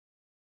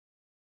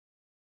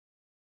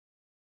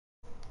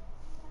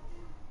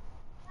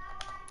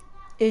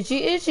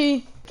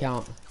Itchy.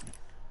 Count.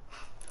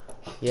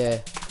 Yeah.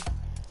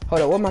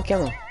 Hold up, where's my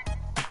camera?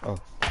 Oh.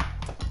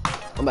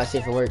 I'm about to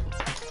say for work.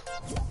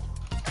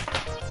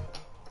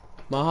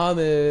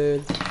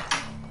 Muhammad.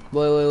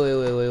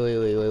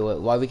 Wait.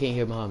 Why we can't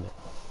hear Muhammad?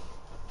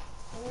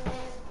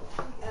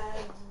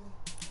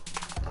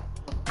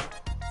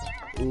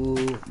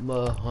 Ooh,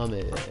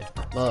 Muhammad.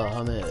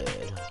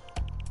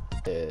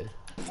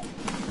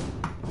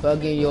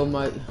 Fucking your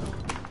mic.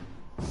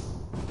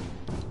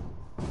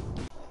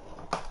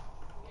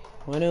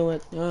 When it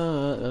went,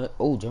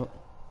 oh, jump.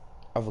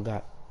 I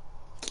forgot.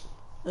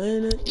 I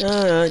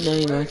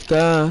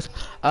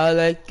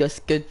like the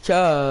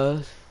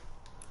sketches.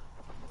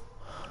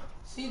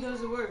 See,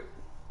 does it work?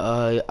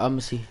 I'ma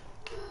see.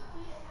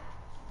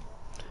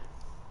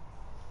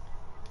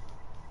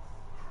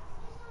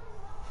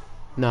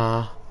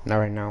 Nah, not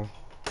right now.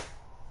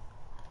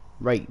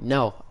 But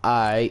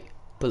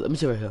let me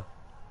see right here.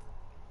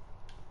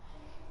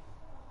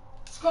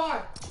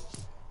 Scar.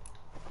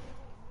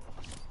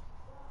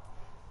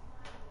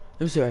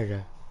 Let me see right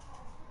there.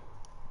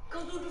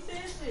 Go do the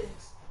fish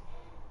sticks.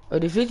 Oh,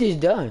 the fish is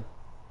done.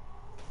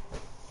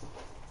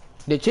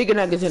 The chicken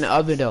nuggets in the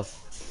oven though.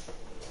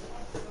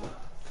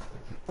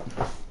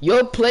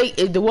 Your plate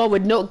is the one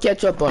with no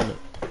ketchup on it.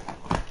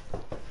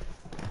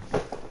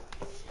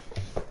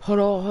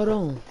 Hold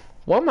on.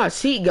 Why my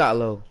seat got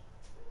low?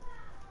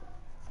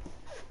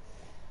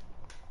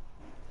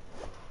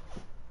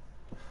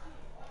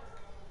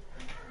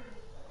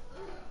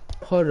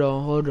 Hold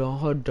on.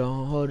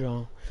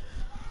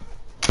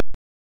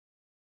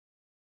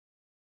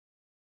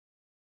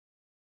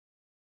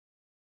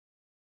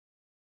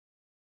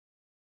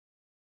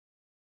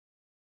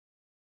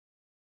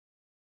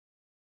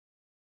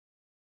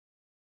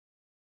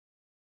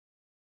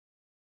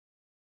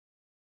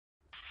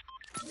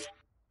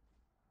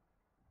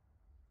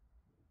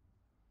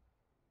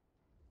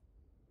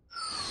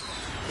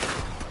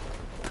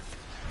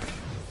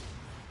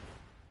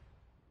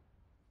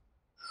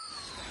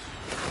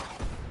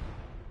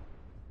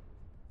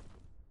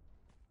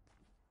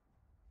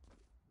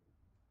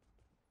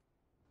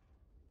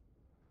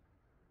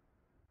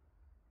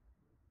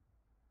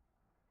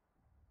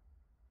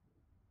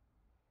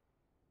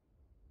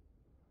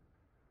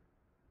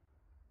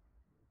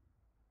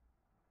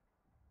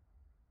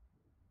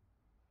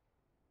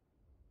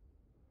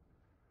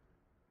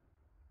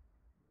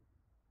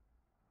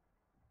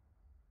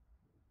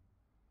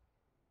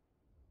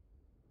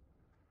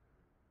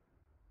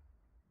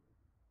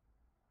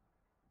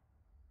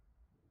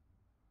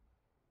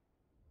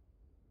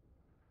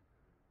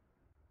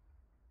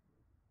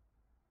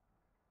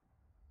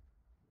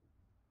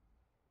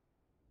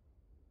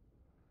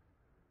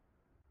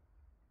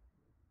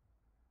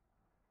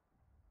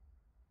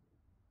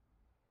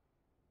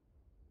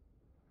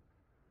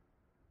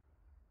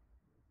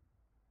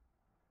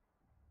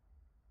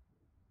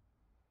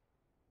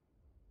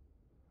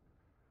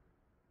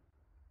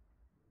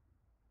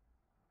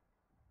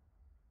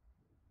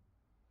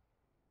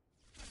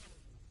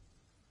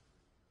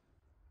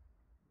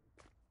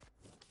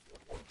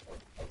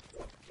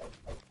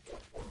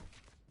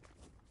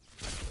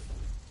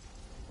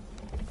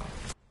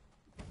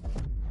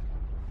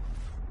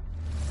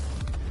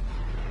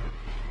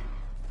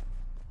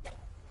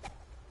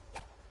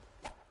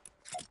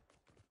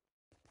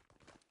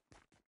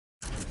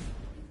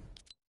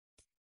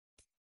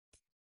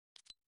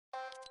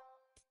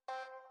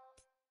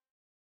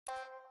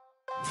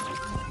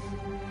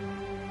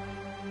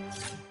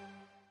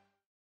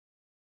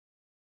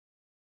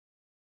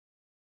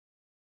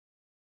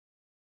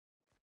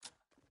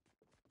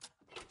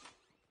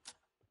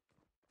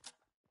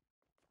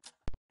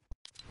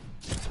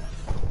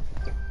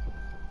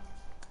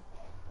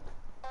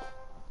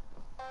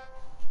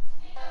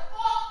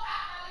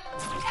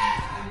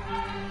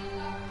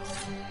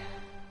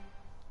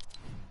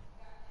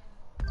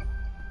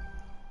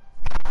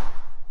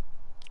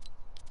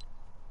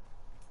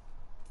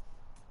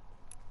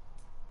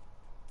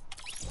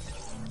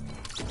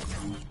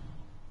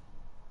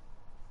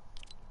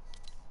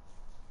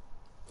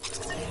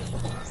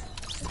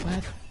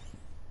 What?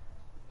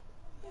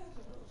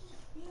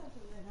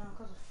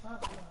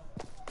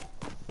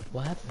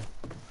 What happened?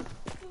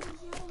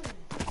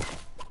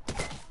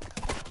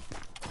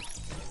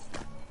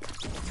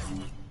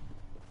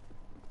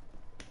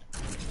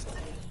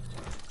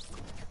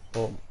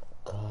 Oh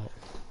God.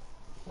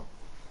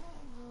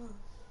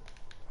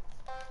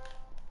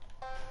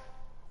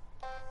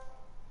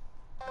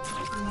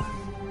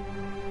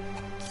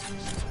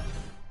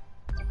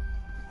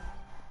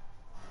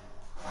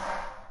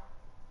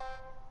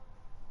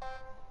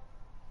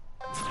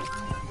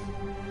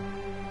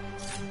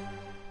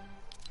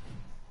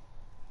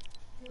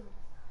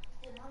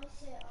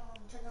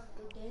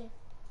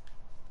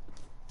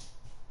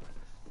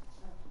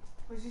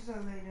 But she's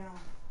gonna lay down.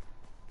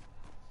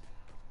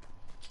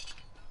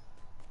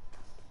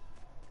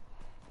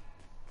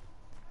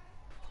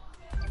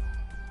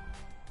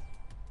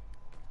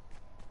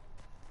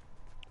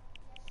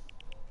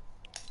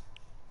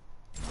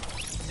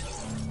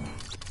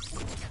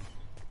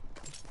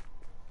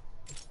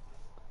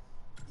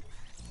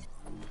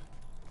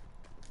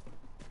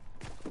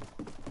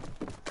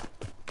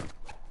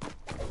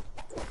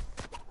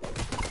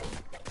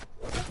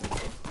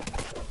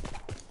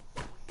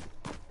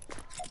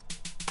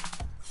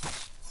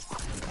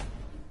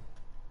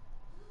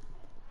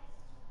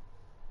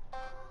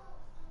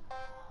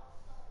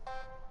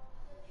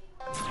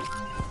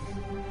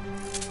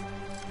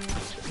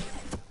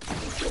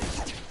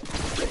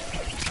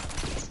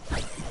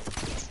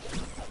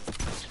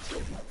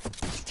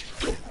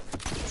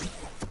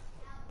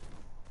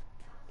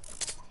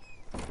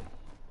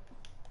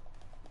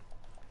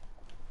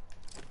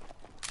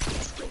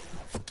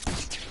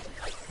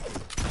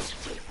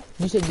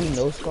 You said you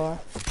know Scar?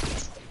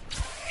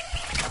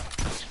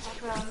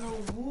 I know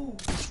who.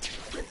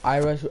 I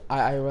rush who?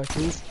 Yeah.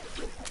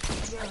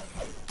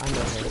 I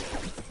know her.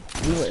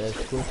 We went to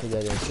school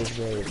together in 6th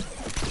grade.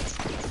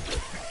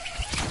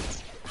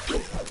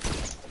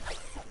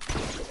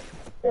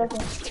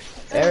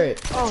 Eric.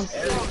 Oh,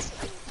 shit.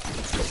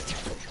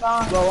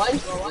 Bro, why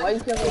you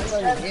can't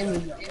play the game?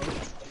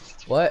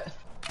 What?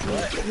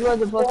 You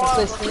wasn't supposed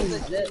to switch teams.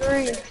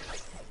 3,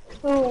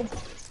 2,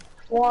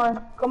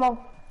 1, come on.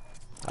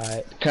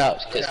 Alright.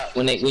 Crouch, cause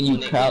when you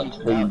crouch,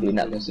 what you do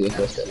not gonna see a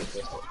footstep.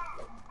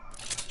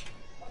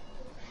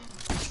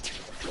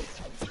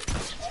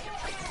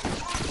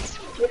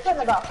 They couldn't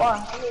have got far.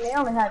 I mean, they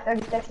only had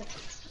 30 seconds.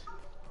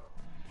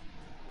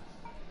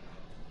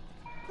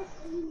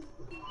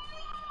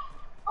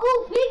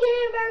 Oh, big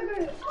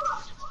hamburger!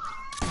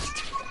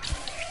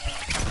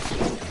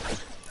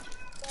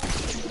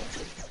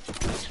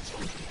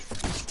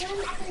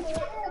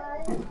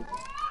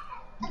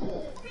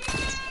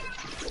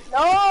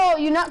 No,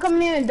 you're not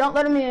coming in. Don't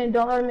let him in.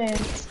 Don't let him in.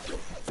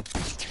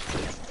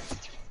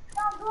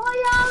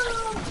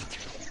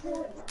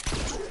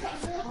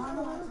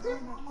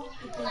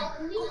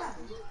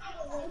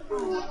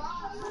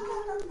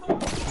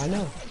 I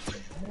know.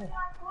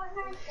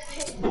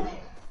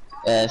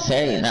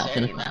 Sorry, not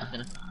finna.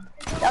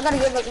 Y'all gotta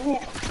give us a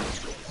hint.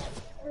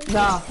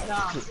 Nah.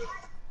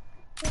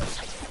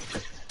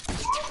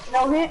 No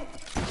hint?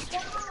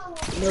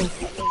 No.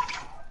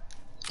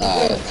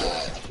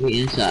 Alright, we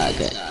inside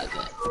that.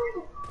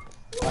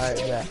 Alright,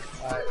 yeah.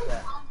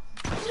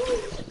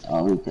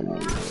 Oh, we can.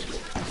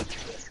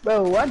 Bro,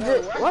 watch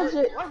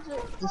it.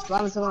 Just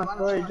follow to my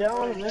story.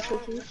 Don't mess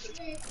with you.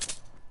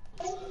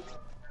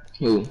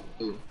 Who?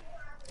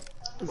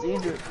 It's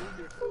easier.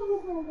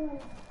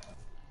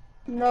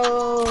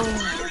 No.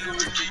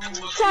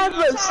 Chad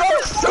looks so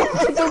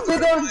stupid to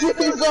big old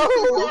Jimmy's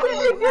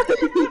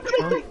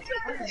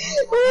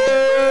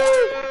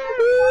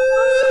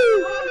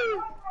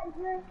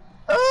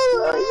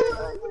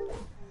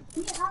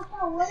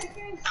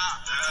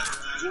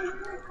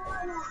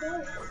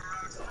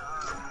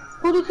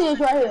Who do you think is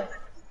right here?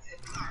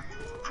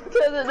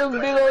 Because of them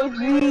big old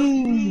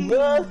G's,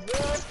 bro.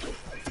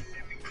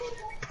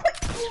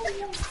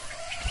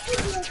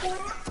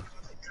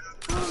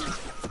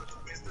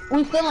 We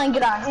still ain't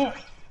get our hint.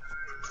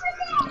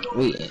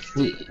 We.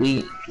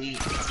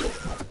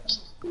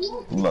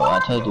 Bro, I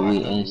told you we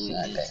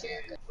inside that.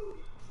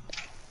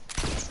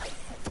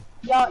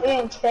 Y'all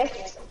in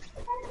second.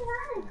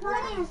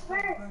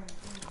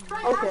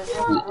 Okay.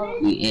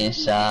 We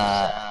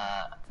inside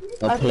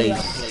a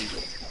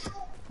place.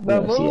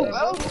 Bro, bro.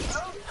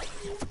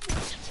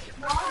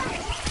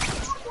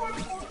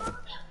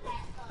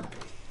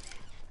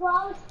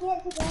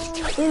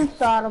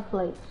 Inside a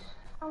place.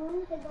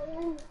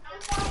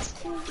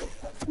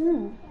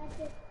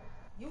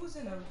 You was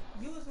in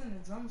the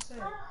drum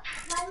set.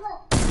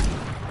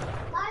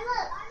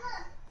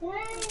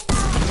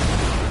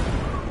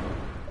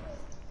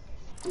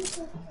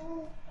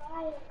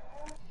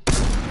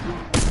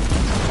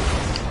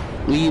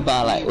 We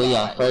by we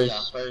are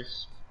first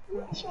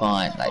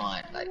spawn, like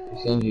as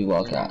soon as we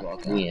walk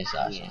out, we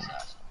inside.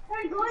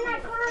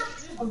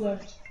 Okay.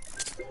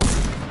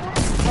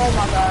 Oh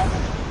my god.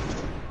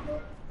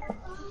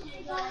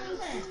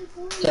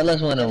 Tell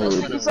us when to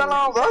move. So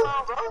long, bro.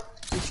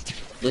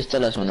 Just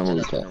tell us when to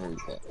move.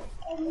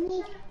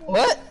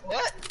 What?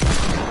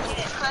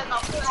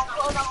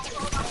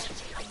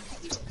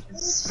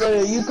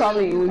 So you call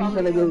me when you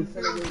finna go.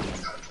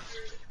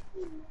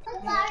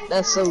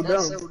 That's so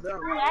dumb.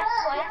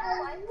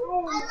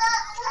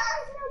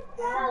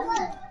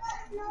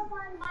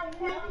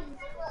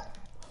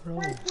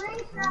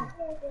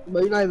 But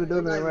you're not even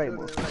doing that right,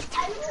 bro.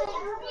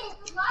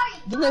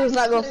 This nigga's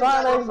not gonna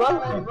find us, bro.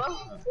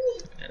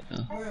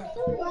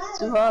 It's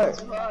too hard.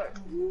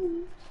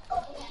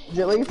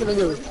 Jet, what you finna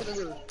do?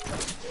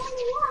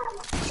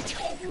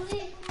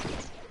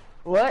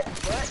 What?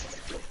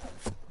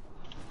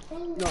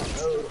 No.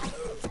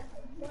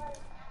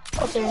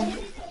 Okay.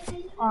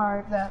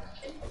 Alright, that.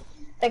 I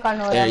think I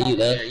know that. You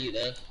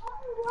there?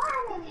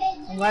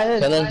 Right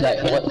Tell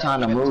us what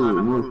time to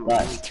move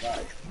fast.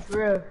 For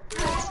real.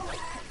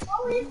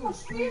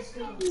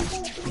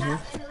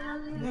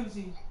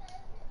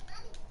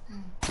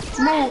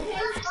 Man.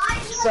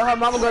 So her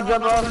mama gonna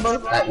drop her off, bro?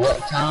 At what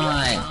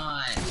time?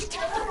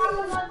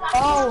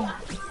 Oh.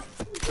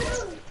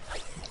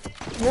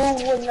 Who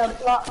wouldn't have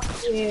blocked?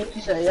 Yeah, she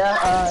said,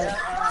 yeah,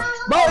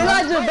 Bro,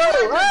 Elijah, bro,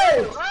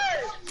 hey!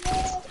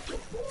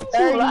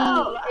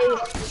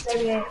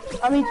 38.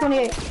 I mean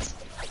 28.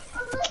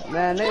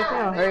 Man, they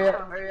can't hurry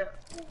up.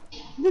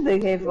 They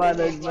can't fly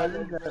those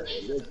brothers.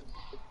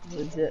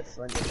 Legit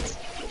funny.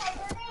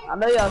 I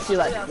know y'all see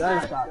like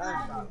gunshots.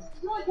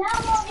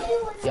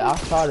 Yeah, I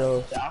saw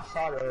those.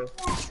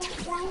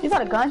 You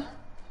got a gun?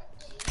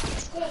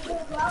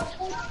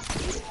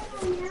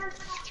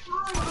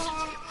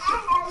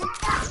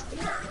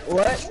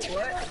 What?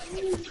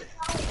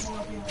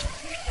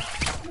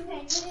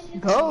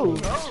 Go.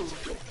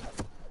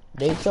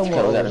 They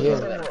somewhere over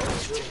here.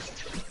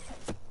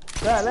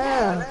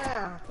 Goddamn.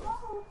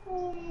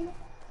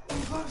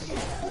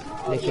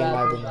 They can't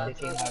lie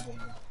to me.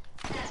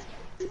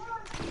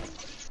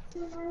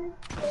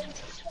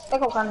 They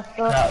go kind of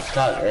stuff.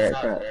 Crowd, Eric,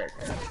 crowd.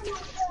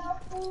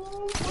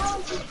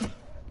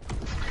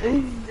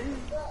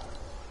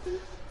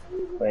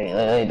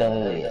 Wait, don't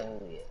do it yet.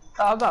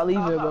 Oh, I'm not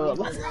leaving, bro.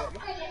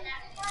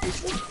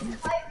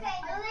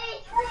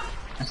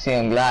 I see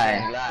him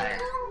glide.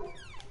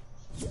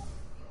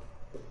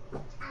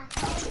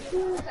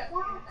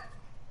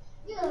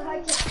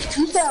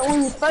 You said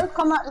when you first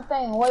come out the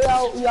thing, where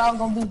y'all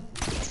gonna be?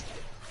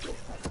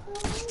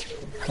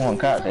 Come on,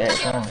 crowd, Eric,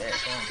 come on.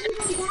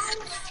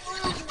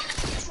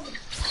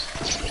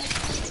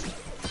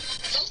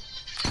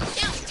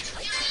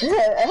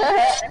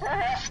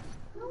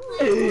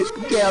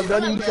 Damn,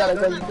 don't even try to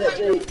go to that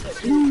day.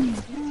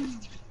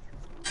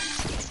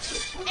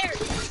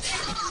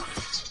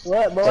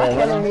 What, bro? I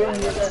can't even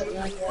hear that.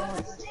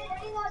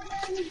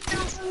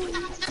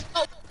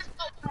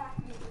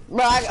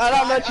 Bro, I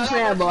don't know what you're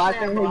saying, bro. I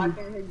can't hear you.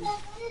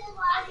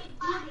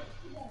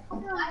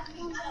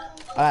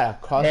 I gotta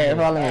cross Hey, it.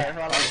 follow me. I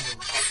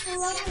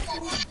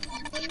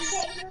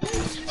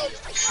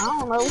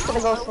don't know. We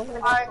should go somewhere.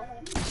 Alright.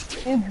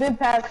 It's been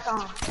past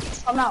time.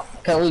 Come out.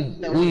 Cause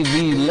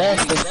we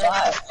left the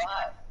spot.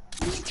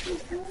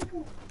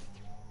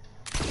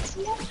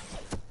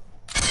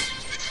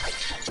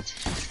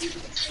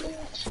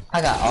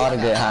 I got all the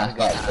good high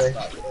spots, bro.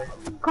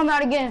 Come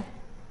out again.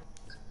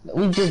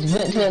 We just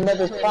went to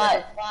another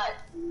spot.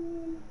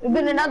 It's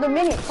been another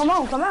minute. Come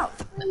on, come out.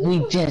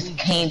 We just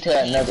came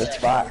to another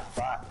spot.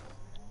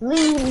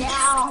 Leave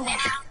now.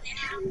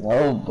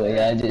 Oh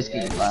boy, I just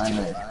can't find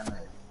it.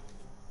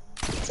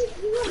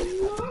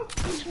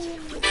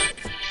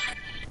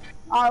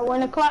 Alright, when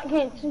the clock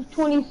hits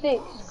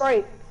 26,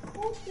 straight.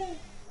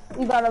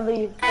 You gotta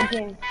leave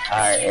again.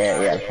 Alright,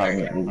 yeah,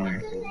 probably.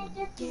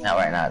 Not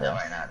right now, though.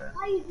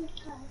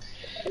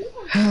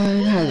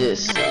 That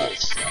just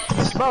sucks.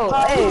 Bro,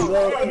 hey,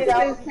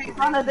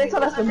 bro. They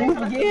told us to move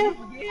again?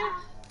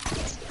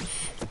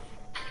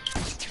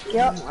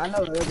 Yep. I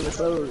know the regular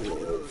clothes.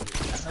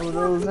 I know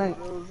those ain't.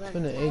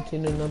 From the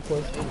 18 and up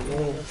plus.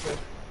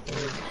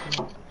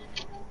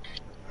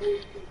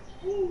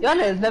 Y'all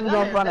niggas never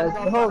gonna find us.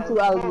 The whole 2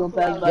 hours gonna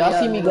pass by. Y'all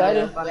see me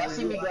gliding?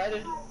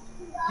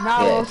 Nah,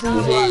 we don't see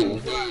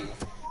you.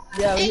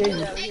 Yeah, we hear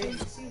you.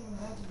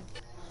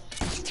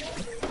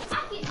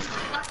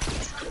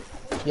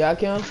 Yeah, I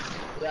can.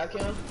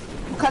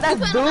 Cause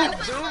that's Duke.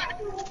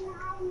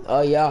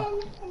 Oh yeah.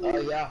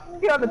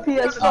 He on the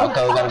PS4.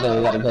 Okay, we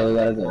gotta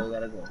go.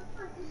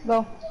 Go.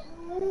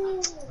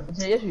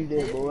 Yes, you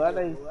did, boy. I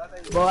think.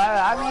 Boy, I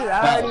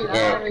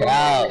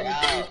Crowd.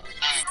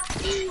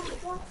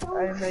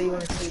 didn't know you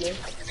wanna see this.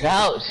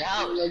 Crouch.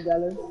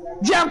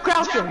 Jump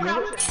crouching,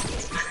 nigga.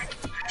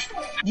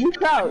 You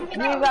crouch.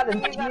 You ain't have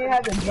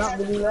to jump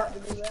to do that.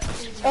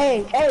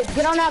 Hey,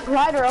 get on that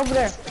glider over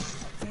there.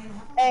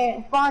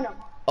 Hey, find him.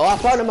 Oh, I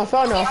found him. I see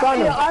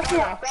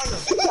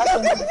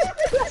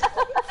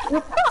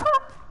him.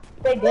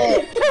 They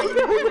dead.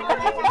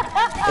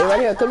 Hey, right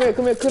here. Come here.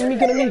 Come to me.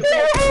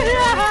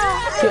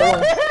 Shit,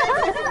 one.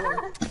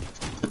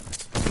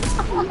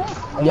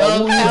 Yo,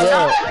 you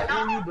dead.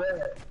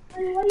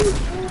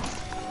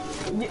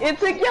 It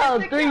took y'all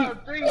 3.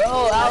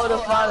 Oh, I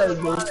would've followed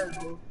you.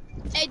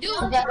 Hey, dude.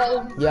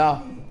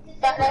 Yeah.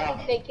 That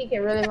they kick it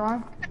really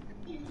wrong.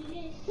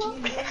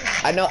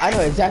 I know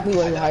exactly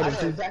where you're hiding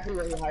too.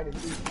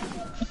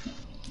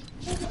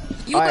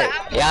 Alright.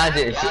 Yeah, I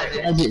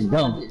just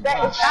dumb. That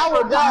is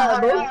our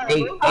job, dude.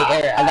 Hey,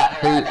 Eric,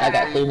 I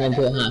got 3 men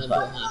to a high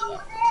spot.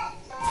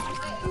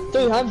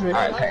 300.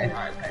 Alright, okay.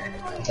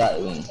 Start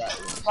the game.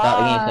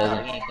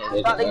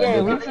 Start the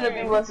game. We finna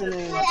be what's the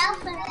name.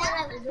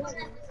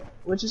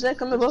 What you said?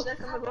 Come here, bro.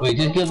 Wait,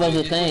 just give us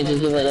a thing.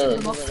 Just give us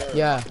a.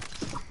 Yeah.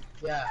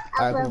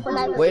 Alright,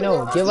 cool. Wait,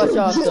 no. Give us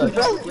y'all stuff.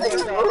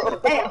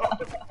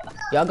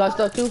 Y'all got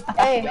stuff too?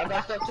 Hey,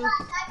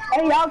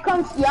 y'all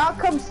come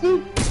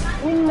see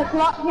when the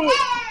clock hit.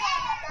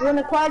 When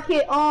the clock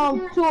hit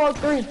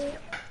 2:03.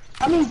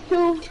 I mean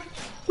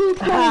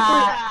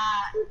 2:23.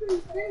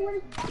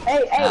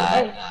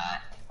 Hey.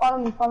 Follow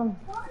me.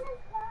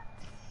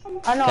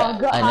 I know.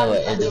 I know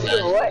it.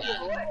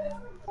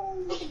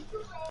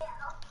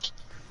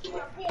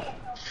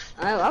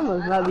 I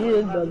must not be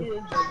this, brother.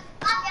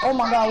 Oh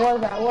my God,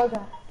 what was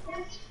that?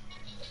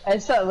 Hey,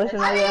 stop, listen,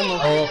 I am.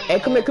 Hey,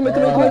 come here.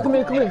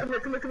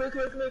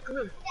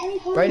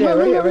 Right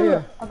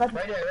here.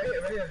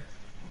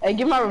 Hey,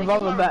 give my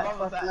revolver back.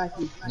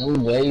 No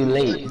way, you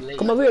late.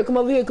 Come over here.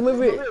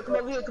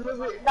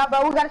 Nah, bro,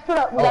 we gotta split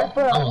up.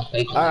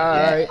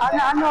 Alright. I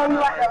know you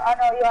out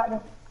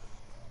there.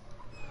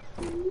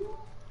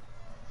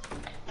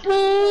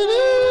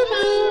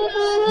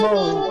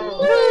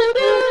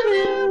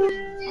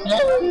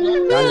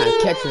 Y'all not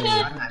catching me.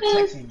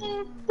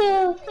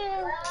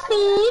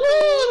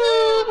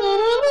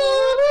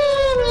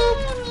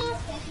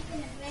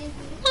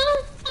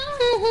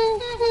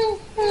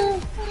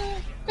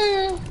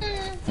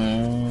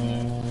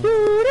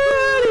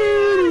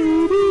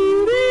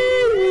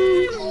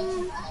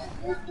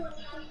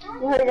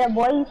 that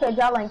boy. He said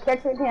y'all ain't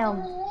catching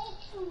him.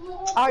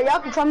 Alright, y'all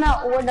can come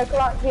out when the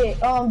clock hit.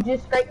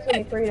 Just straight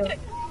 23 though.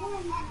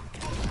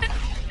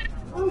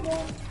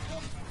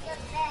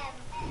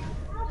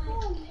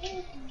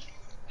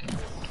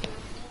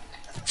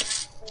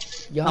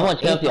 Y'all How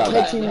much help y'all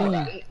got? catching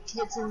me.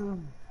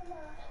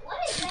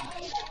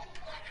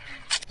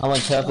 How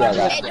much help y'all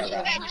got?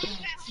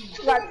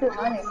 Got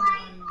 200.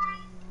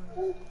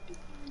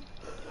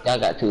 Y'all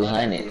got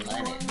 200.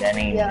 That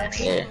ain't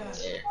fair.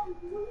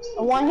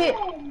 One hit.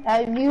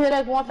 Have you hit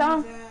us one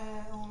time?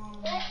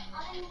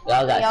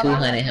 Y'all got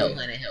 200 help.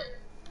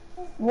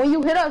 When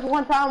you hit us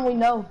one time, we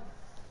know.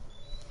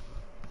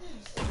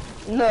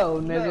 No,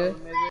 nigga.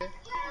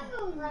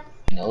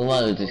 No, we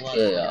want to just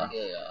kill y'all.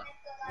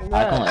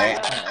 I come on,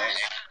 Eric.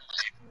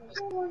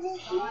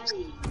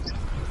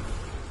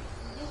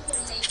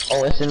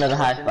 Oh, it's another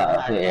high spot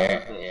up here,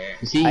 Eric.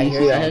 You see right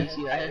here?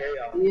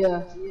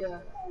 Yeah.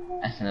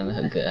 That's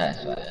another good high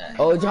spot.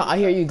 Oh, John, I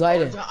hear you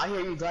gliding.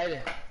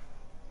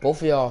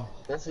 Both of y'all.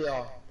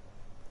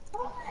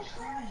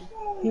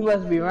 He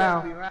must be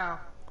around.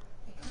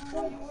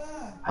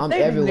 I'm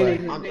everywhere.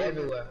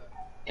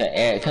 Okay,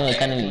 Eric, come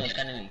to me.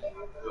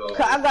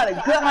 Cause I got a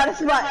good hot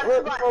spot.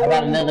 I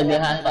got another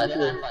good high spot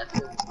too.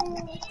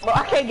 But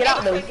I can't get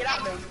out though.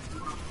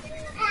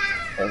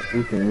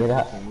 You can get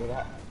out.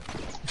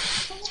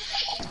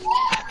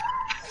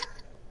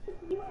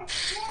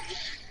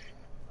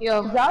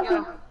 Yo, Did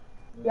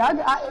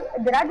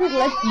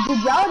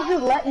y'all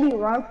just let me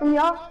run from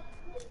y'all?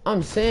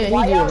 I'm saying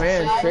he just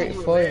ran straight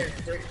for it.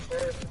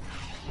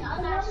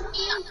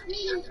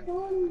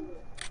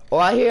 Oh,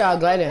 I hear y'all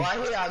gliding.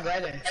 Huh?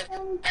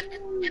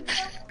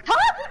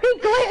 He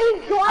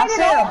glided off.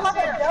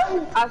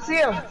 I see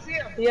him.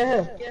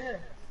 Yeah.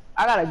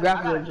 I got a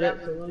grapple jet,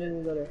 so don't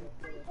even go there.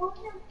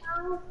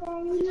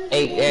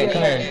 Hey, Eric,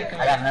 come here.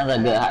 I got another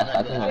good high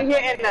spot. Come on.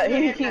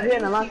 He keep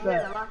hitting the last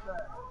time.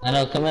 I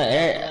know, come here,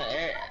 Eric.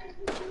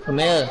 Come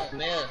here.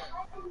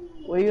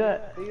 Where you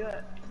at?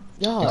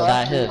 Y'all,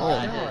 Inside here. oh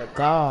my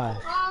god.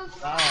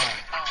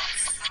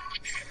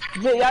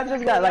 Y'all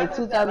just got like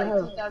 2,000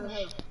 health.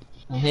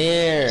 I'm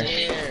here.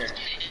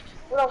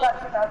 We don't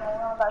got 2,000, we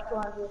don't got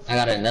 200. I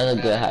got another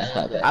good high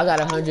spot. I got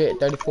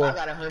 134.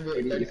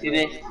 You see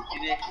this?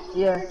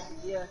 Yeah.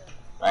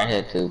 Right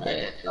here too,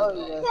 man. Oh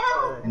yeah.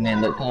 And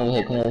then look, come over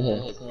here.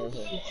 He's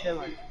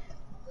chilling.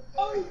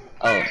 Oh,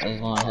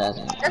 there's one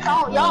thousand. That's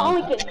all. Y'all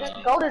only can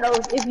go to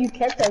those if you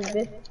catch us,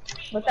 bitch.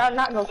 But y'all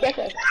not gonna catch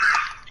us.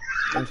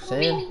 I'm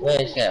saying.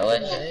 Where's that?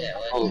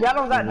 Oh, Y'all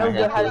don't got no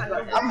good high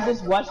spot. I'm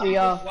just watching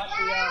y'all.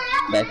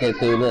 back here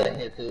too, look.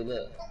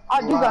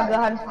 I do got good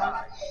high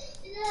spot.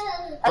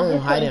 I'm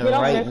hiding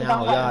right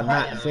now. Y'all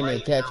not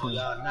finna catch me.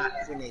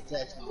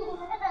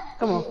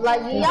 Come on. Like,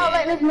 y'all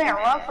let this man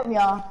run from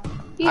y'all.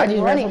 He I is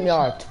just ran running. from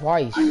y'all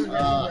twice.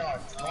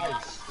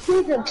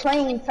 He's a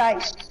playing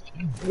type.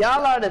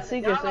 Y'all are the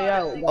secret, so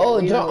y'all.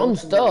 Oh, John, I'm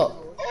stuck.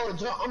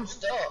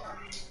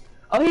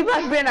 Oh, he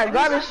must be in a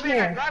garbage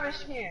can.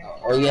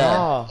 Oh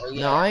yeah.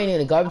 No, I ain't in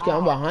the garbage can.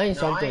 I'm behind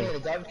something.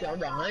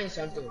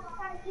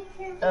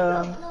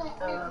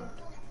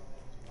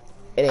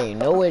 It ain't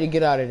no way to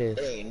get out of this.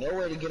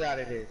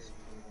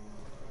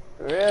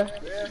 For real?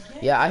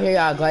 Yeah, I hear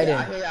y'all gliding.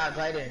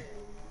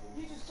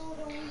 You just told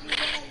them when you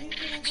got, you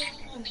didn't get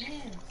on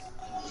hands.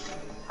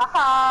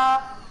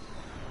 Haha.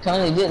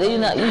 Tony, you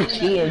not you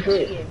scared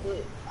too.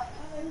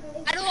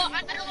 I don't want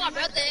my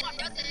brother.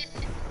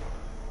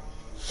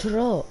 Shut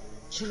up.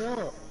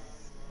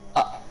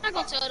 I'm not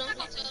gonna tell them.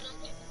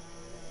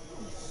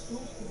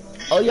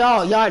 Oh,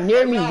 y'all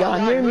near me.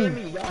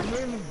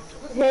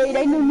 Hey,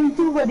 they knew me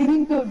too, but they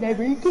didn't go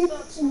never. I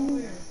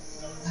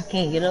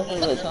can't get up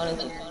here, Tony.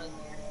 Come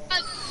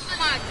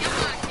on.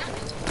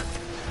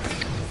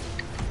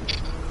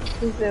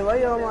 He said, why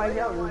y'all my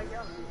y'all?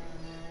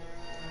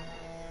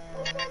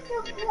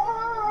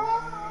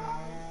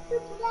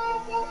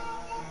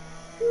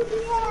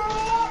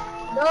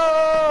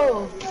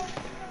 No.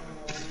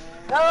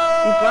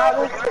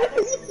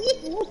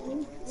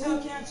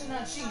 Tell Cam to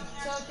not cheat.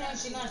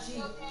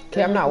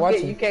 Okay, I'm not You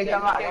watching. can't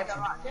come out.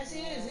 Yes, he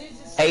is. He's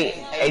just Hey,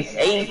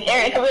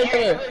 Eric, come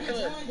here.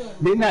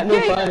 They not no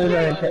fighters,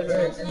 Eric.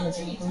 Eric,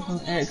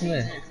 come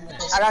here.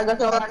 I gotta go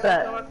to the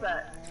side.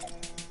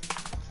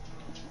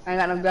 I ain't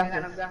got no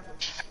graphics.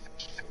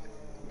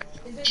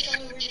 Is they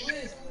telling where you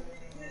is?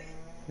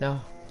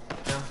 No.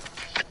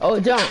 Oh,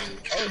 jump. I'm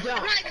not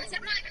even.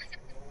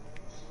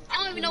 I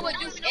don't even know what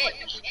you said.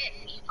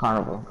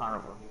 Carnival.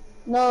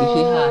 No. You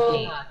see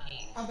hockey?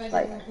 I bet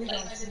they're gonna put on.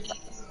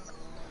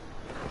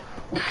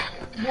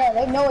 Yeah,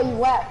 they know where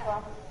you at,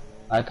 bro.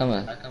 Alright, come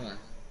on.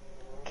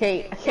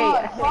 Kate.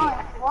 Run.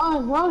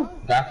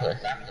 Grappler.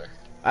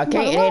 I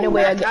can't. It ain't no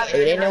way. It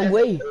ain't no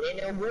way.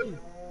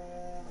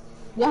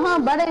 Yeah,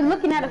 but they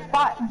looking at a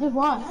spot. Just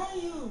run. How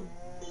you?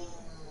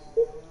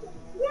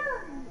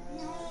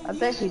 I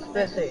think he's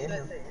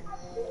spectating.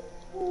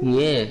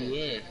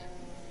 Yeah.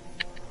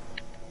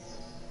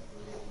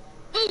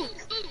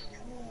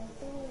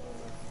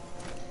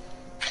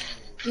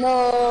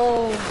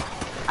 No.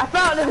 I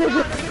found it.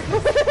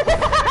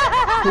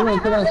 Come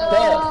on,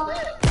 stop.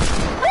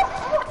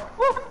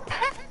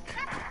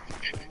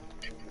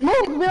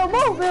 Move,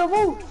 Bill,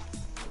 move.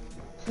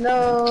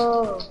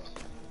 No.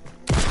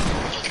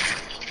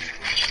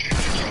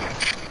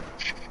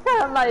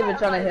 I'm not even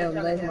trying to hit him.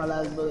 That's my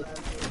last bullet.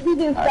 He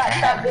just got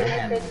shot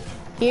in the face.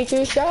 Get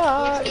your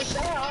shot.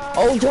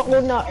 Oh, don't no,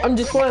 no. I'm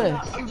just playing.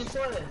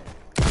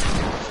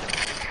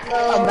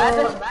 Oh,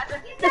 imagine.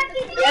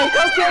 Hey,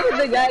 come kill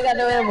the guy. Got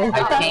no ammo. I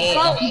can't.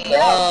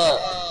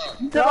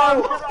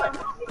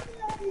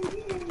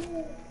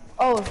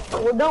 Oh,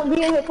 well, don't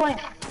be in here playing.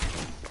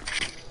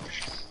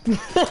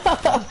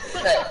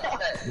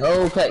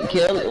 No, cut,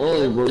 kill.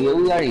 Oh, bro,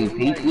 we already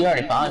peaked. We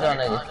already found y'all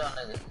niggas.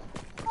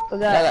 I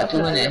got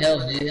 200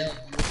 health, dude.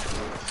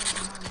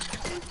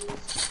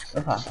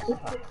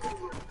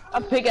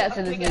 I'm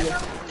pickaxing this nigga.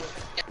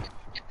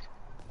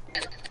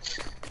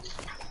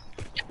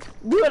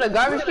 You in a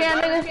garbage can,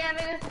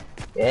 nigga?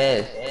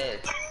 Yes.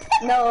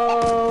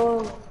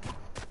 No.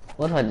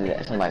 What if I do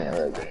that? Somebody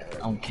else.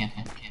 I'm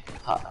camping.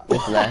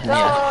 This last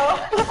nigga.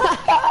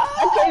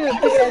 I can't even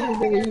pickaxe this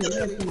nigga.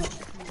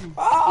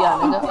 Yeah,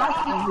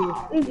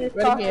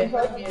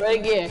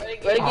 nigga.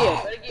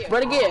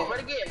 Right again.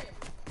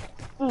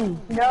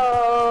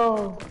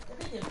 No.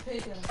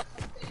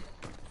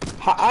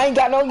 I ain't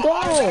got no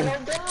gun.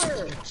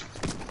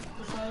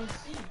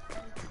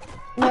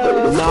 No.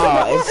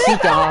 Nah, it's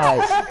seeking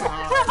eyes.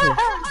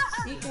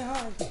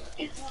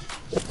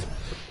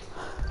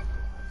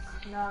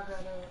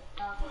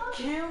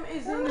 Kim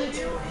is in the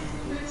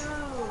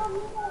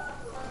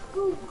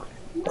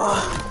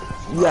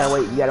You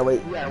gotta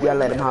wait. You gotta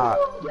let him hide.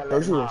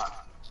 Don't shoot him.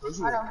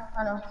 I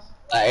know.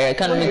 Alright,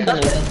 come to me.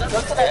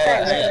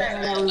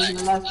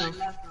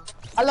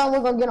 How long we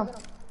gonna get him?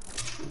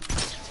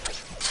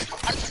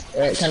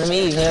 Alright, come to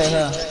me.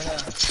 Here.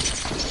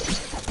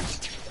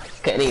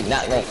 Okay, they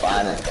not gonna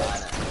find it.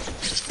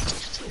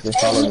 Just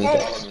follow me.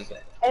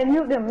 Hey,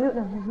 mute them.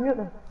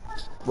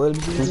 What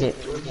did you do?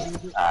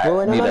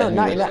 Alright, No,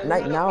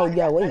 not now.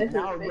 Yeah, wait.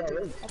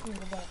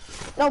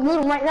 No, mute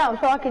them right now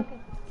so I can.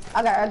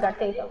 I got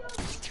tape.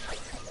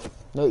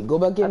 No, go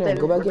back in there.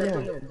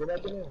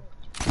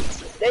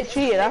 They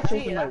cheated. I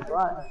cheated like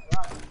what?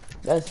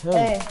 That's him.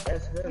 Hey,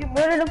 you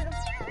muted him?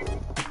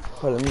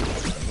 Hold on, let me.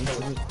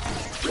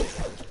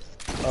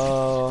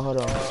 Hold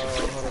on.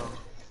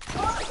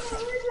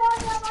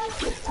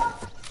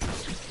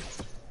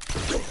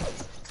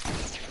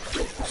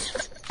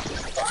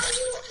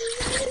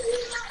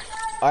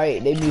 Alright,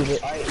 they muted.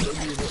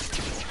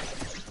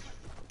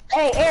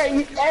 Hey,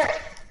 Eric.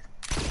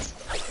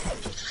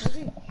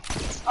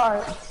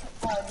 Alright,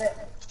 bet.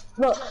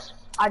 Look,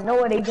 I know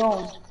where they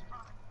going.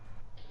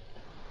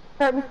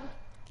 Heard me?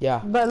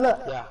 Yeah. But look,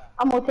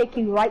 I'm gonna take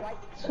you right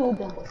to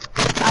them.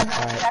 I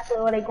know exactly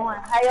where they going.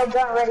 Have your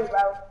gun ready,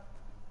 bro.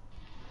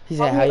 He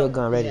said, "How your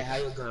gun ready?"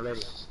 Alright,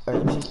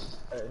 let me see.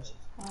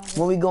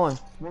 Where we going?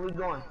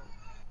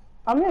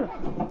 I'm in.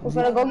 We're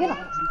gonna go get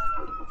him.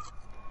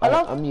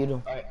 Hello? I'm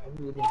muted.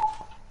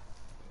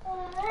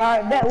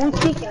 Alright, bet. Who's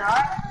speaking,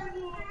 alright?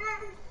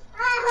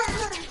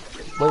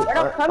 Wait,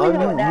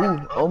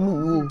 on me.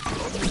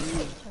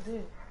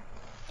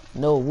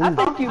 No, woo. I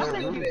think you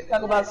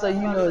talk about so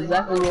you know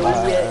exactly where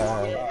we at.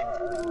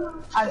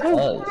 I do.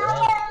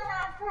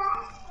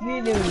 You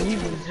didn't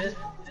even just.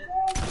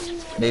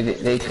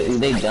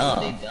 They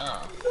dumb.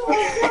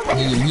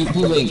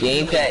 People in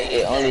game chat,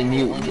 it only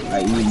mute.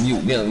 Like you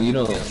mute them, you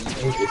don't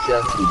mute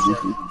yourself.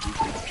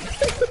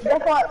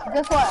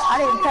 Guess what? I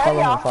didn't tell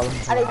y'all.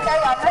 I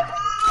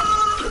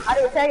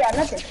didn't tell y'all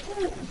nothing.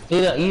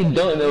 You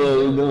don't know what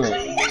we're doing.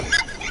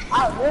 I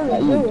really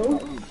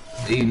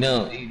do. You know.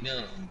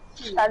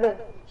 I do.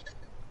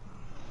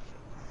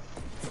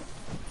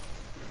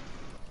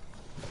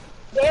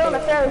 They on the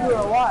Ferris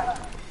wheel, why?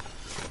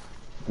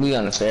 We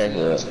on the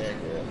Ferris wheel.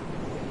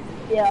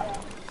 Yeah.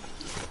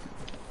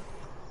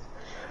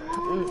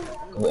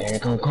 Go,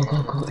 Eric, go, Eric.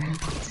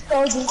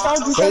 Told you.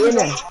 Stay in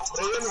there.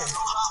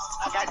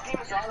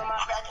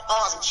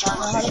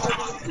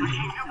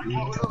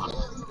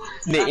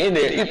 They in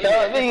there. You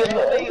thought me.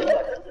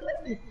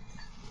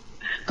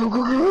 Go.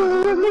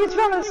 Niggas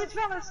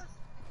fellas.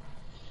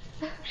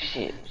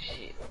 Shit.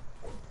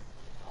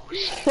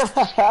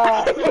 Stop,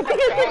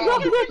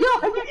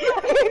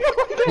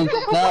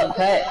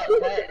 cut.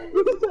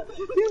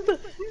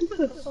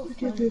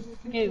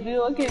 Can't do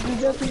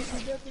nothing.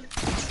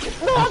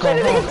 No, I'm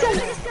gonna make it tell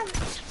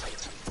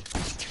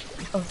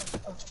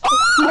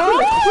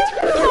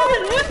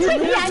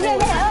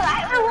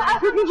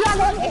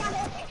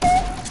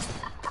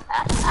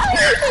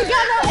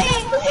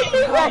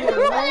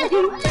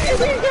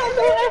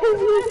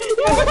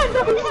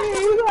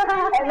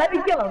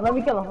Let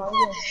me kill him.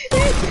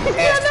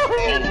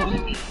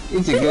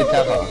 It's a good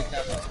taco.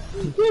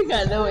 You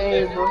got no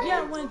aim, bro. Yeah,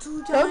 I went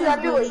 2 times. Told you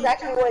I do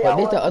exactly what But y'all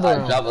this the want. other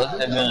one. Drop us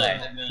the gun.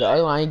 The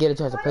other one, I didn't get a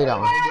chance to play that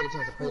one.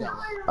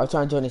 I was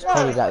trying to join this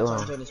party that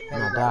one,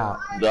 and I died.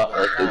 Drop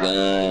us the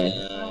gun.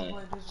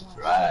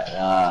 Right,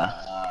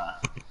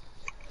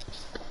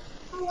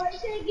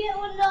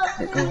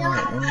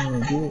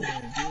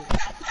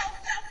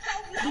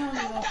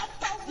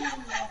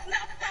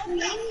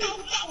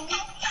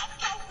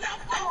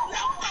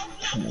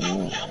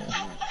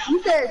 You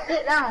said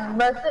sit down,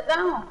 but sit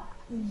down.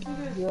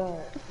 Yeah.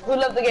 Who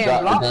left the game? Drop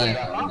the Block? gun.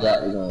 Drop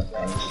the gun.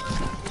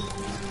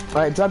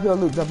 Alright, drop your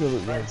loot,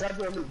 man.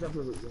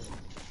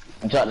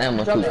 Drop the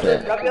ammo too,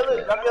 Pat. Drop your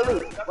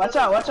loot. Watch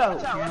out.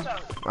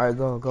 Alright,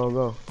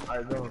 go.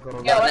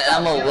 Yeah, Drop the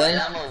ammo, boy.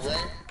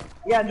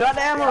 Yeah, drop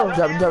the ammo.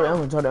 Drop the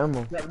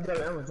ammo.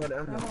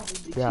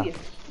 Yeah.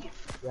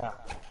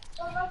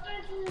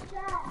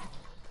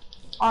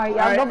 Alright,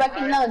 y'all go back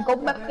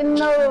in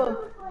the.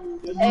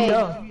 Hey,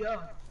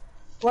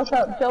 what's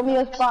up? Show me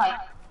a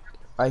spot.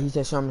 Alright, he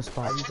said show me a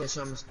spot.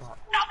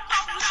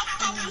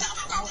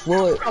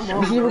 Wait,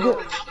 you see real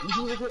quick?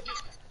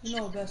 You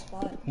know the best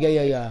spot.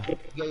 Yeah.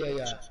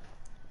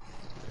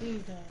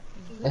 Please don't.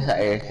 That's how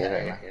Eric is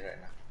right now.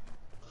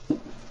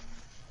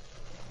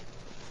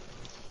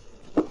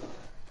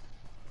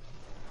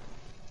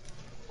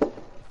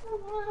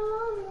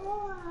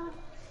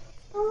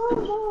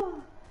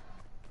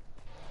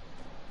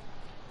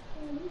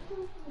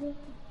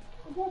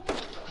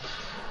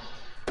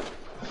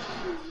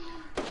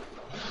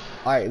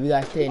 Alright, we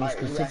gotta stay in this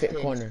specific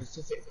corner.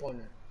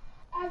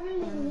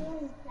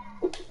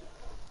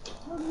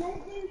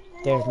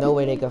 There's no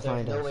way they can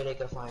find us.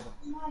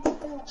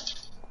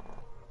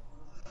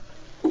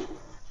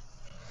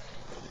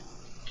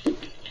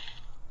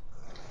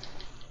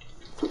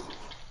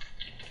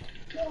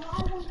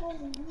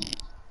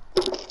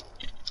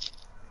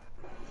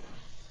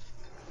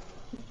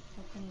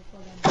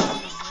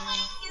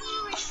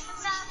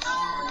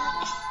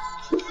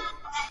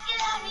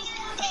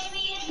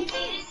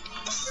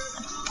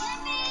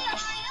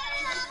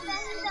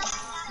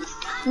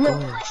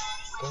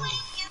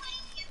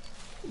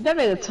 That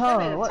nigga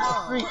tongue. What the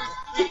freak?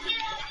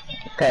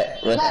 Okay,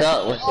 what's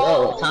up? What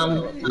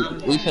time?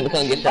 We finna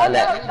come get shot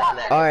at.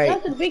 Alright.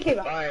 That's the big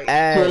cable.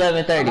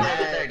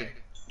 11:30.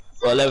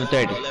 Or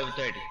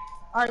 11:30.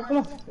 Alright, come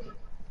on.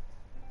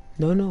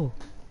 No.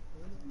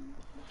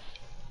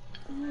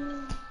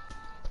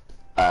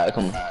 Alright,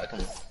 come on.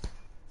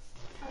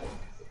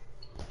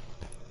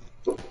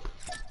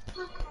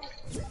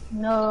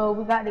 No,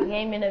 we got the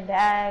game in the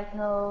bag.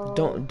 No.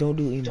 Don't do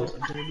emo.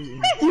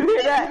 You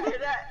hear that?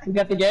 We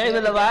got the game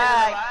in the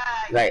bag.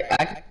 Like,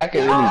 I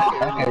can really,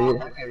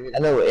 I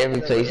know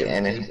every place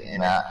and it's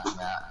not.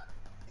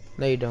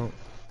 No, you don't.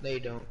 No, you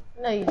don't.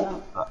 You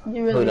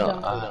Who really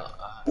don't? don't.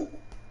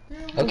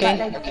 Okay. We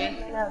got the game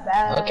in the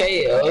bag.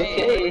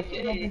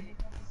 Okay.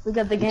 We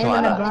got the game Come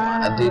in on, the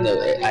bag.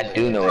 I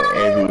do know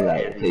every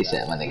like place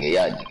at my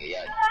nigga.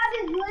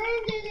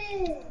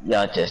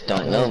 Y'all just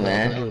don't know,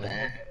 man.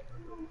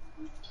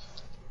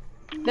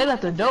 They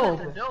left the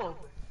door.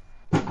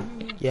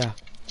 Yeah.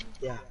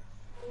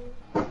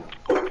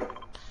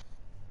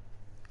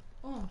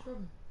 Oh, I'm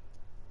tripping.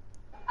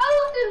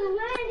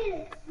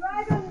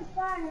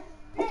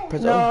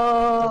 Press O.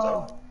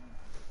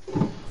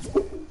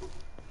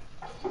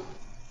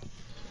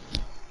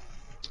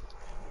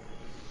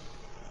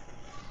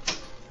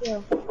 No.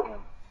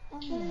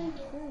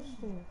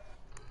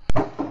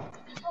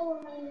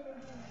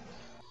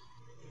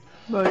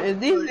 Bro, if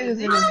these niggas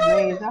in this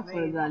maze, I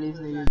swear to God, these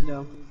niggas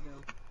dumb.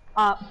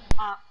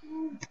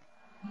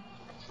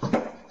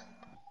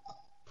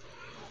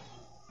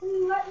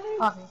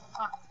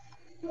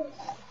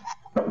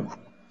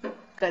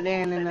 Got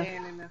Dan in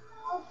there.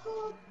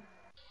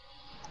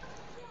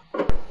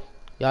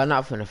 Y'all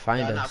not finna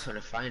find us.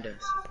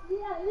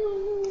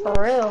 For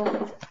real.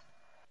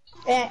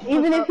 And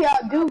even if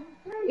y'all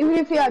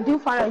do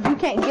find us, you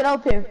can't get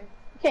up here.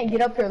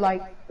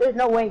 Like, there's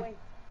no way.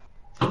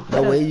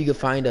 No way you can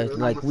find us.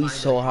 Like, we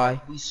so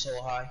high.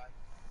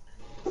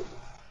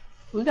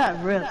 We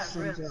got rips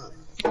and jump.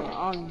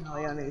 I don't know how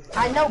y'all niggas.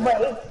 I know, but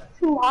it's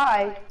too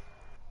high.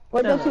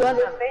 What don't you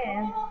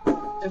understand?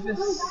 If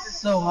it's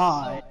so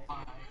hard,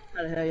 how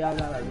the hell y'all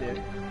got up there?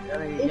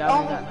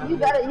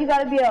 You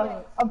gotta be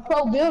a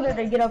pro builder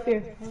to get up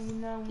here.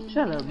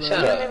 Shut up, bro.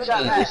 Shut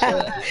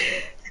up.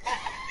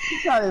 You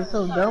sounded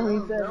so dumb when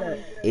you said that.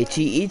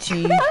 Itchy.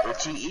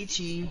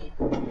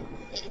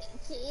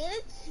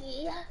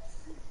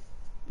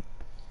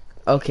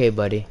 Okay,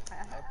 buddy.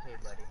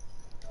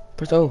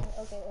 Press O.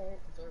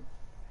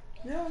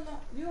 You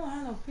don't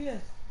have no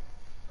PS.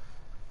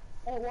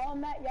 Hey,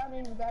 Walmart, y'all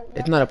need to go.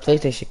 It's not a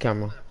PlayStation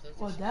camera.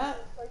 Or that?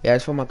 Yeah,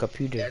 it's for my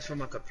computer.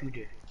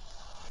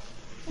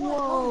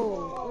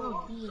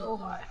 Whoa.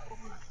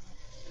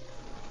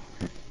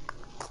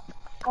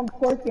 I'm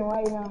twerking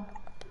right now.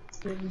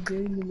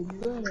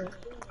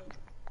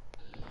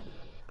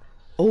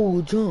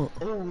 Oh, jump.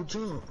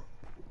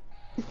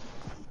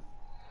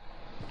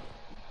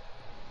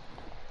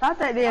 Stop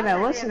that damn that.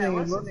 What's your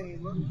name, bro?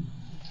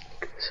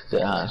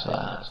 Yeah.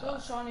 Tell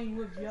Shawnee you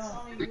whipped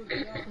y'all. For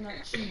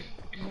not cheap.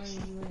 You know you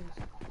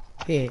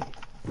is.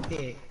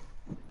 Pig.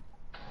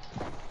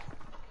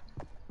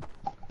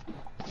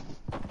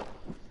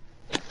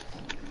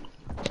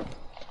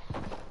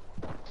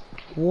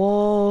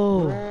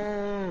 Whoa.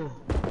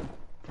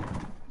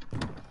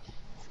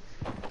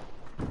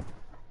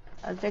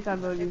 I I think I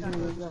know these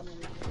moves up.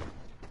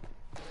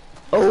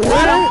 Oh,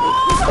 what?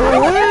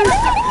 Oh,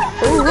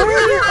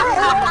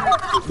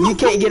 what? You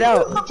can't get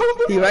out.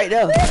 He right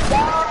there.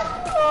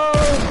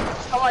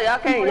 Come on, y'all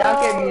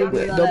can't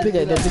be. Don't pick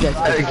at. I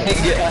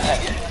can't get out.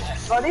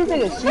 Bro, these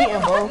niggas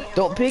cheating, bro.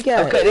 Don't pick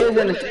at. Okay, they was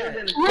in the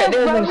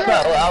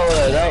spot where I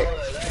was, right?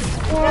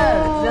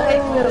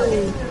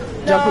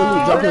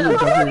 Jump in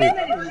loop.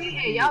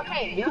 Y'all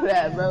can't do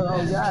that, bro.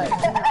 Oh god.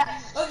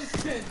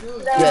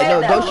 Yeah,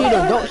 no,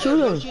 don't shoot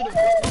him.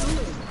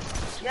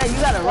 Yeah, you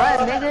gotta run,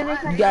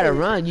 nigga. You gotta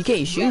run. You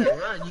can't shoot.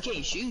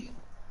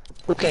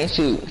 Who can't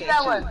shoot?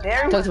 That was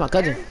very. Talk to my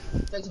cousin.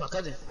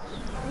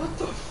 What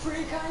the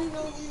freak? How you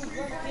know we was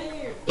right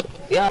there?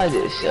 Y'all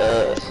just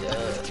shut.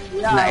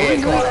 Nah, we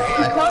told y'all.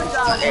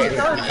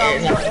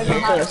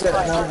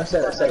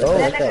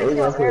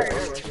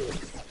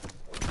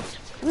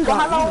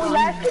 How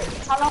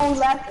long we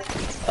lasted?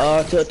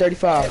 Till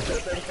 35.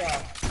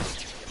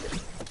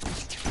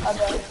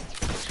 Okay.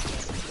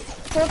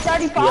 Till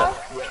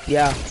 35?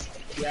 Yeah.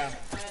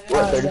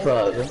 What, 35?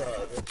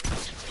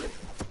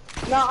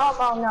 No,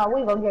 we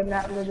ain't gonna give him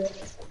that little bit.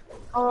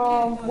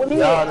 What do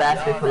you Y'all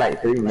lasted for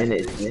like 3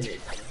 minutes, man.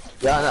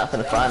 Y'all not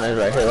finna find us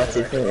right here. Watch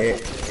this thing here.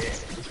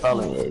 Just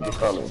follow me, just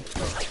follow me.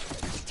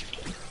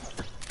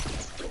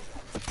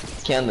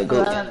 Can't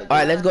go.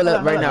 Alright, let's go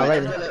right now.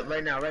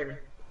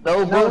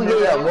 No, bro, we get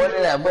y'all more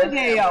than that, bro.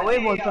 Yeah, y'all way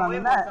more time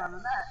than that.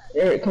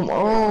 Eric, come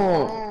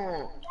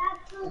on.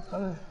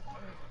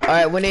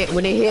 Alright, when they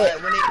hit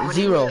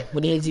zero.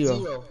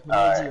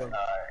 Alright.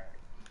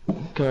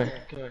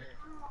 Correct.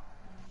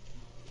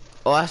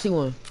 Oh, I see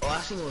one.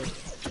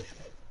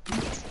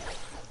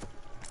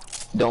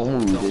 Don't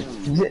move.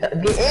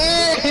 Get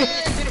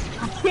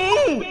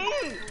in!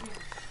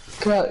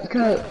 Cut. Go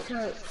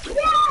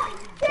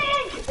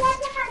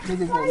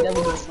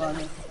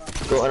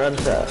on the other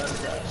side.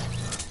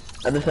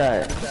 Other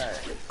side.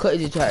 Cut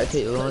just try to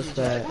take the wrong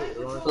side.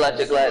 Pull out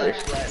your gliders.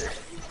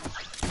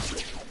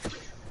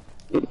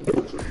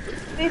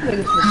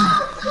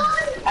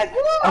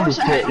 I just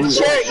put you.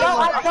 No,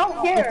 I don't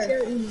care.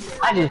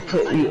 I just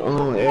put you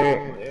on,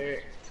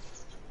 Eric.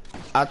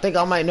 I think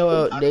I might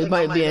know they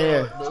might be in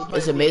there.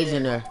 It's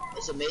amazing there.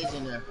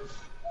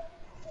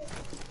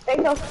 They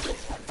know. I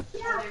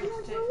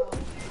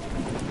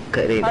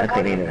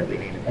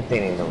think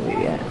they know where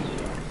you at.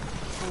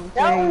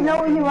 Don't know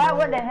where you at.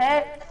 What the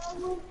heck?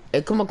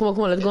 Hey, come on,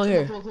 let's go in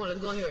here.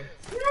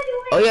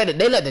 Oh yeah,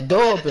 they let the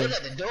door open.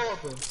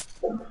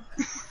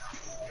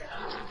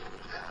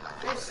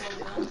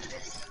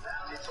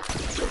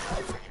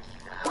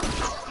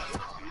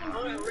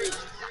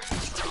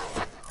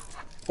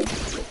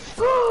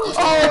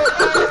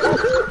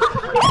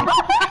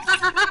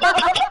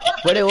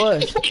 What it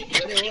was?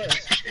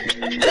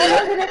 That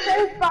was in the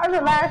same spot as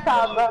the last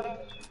time, bro.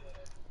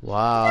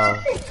 Wow.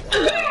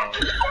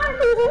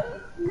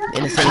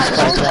 In the same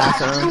spot as last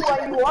time. What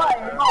you want?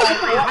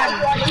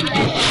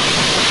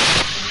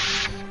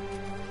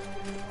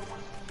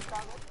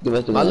 Give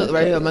us the My loot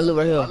right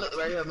here.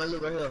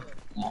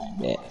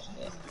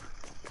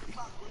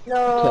 No.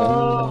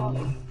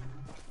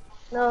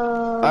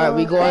 Alright,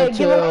 we going Hey, to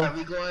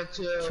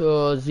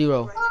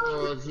 0.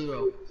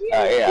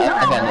 Alright, yeah,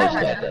 I got no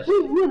spot.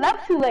 We left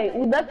too late.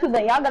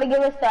 Y'all gotta give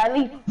us to at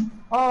least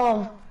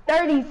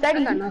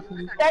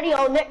 30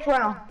 on next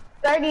round.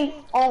 30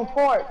 on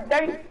 4.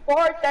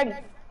 34, 30.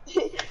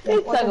 He's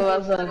talking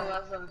about something.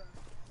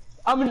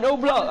 I'm an O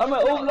block.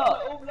 Pull up.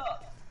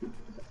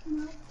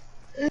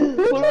 To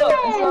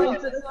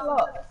the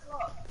block.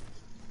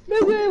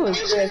 Nigga, it was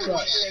straight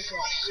up.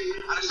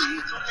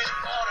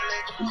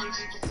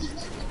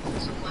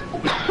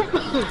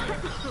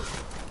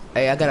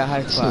 Hey, I got a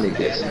high spot. I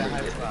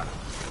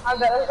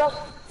better go.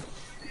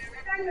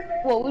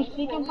 What we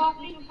speaking about?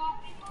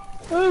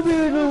 I'll be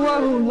the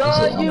one who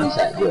loves you.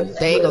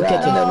 They ain't gonna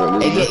catch it.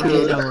 Hey, get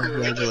that one.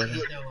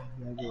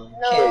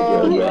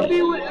 I'll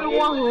be with the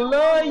one who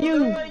loves you.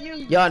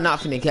 Y'all not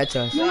finna catch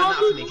us.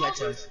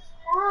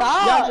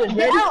 Stop!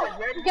 Get out!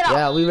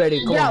 Yeah, we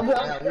ready. Come on.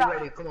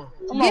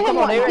 Come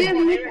on, they ready.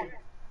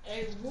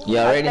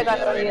 Y'all ready?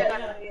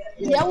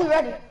 Yeah, we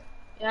ready.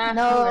 Yeah,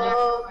 No.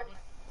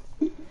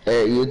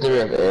 Hey, you the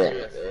ref,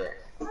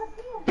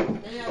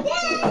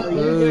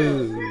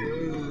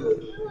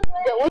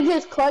 Did we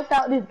just clutch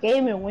out this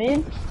game and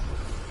win?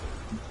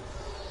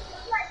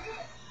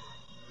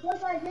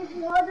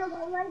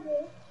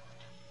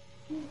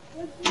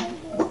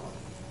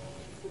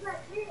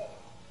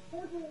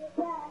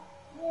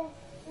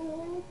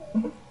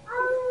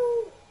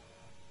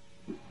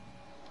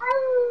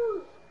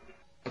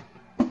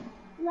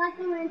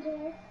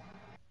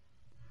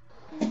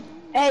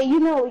 Hey, you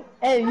know,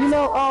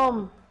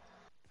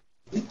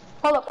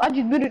 hold up, I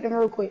just muted them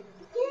real quick.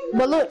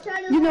 But look,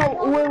 you know,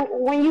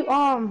 when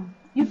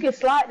you can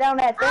slide down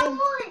that thing,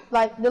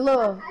 like the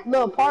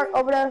little part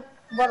over there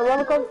by the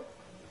roller coaster.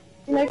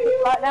 You know, you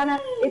can slide down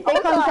that. If they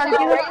come try to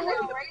get us,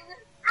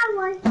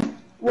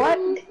 what?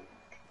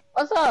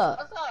 What's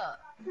up?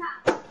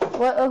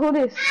 What? Who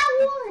this?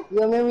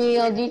 You remember me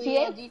on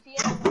GTA?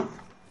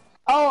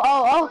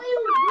 Oh.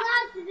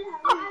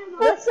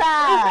 What's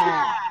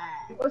up?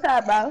 What's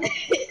up, bro?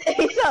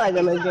 He sound like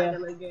a little girl.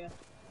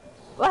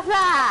 What's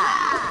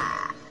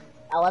up?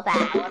 Oh, what's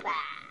up? What's up?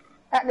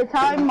 At the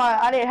time,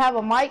 I didn't have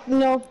a mic, you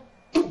know.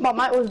 My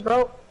mic was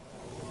broke.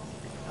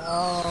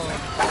 Oh,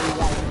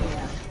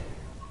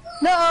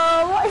 No,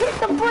 I hit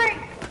the brick.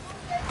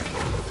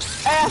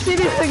 Hey, I see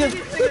this nigga.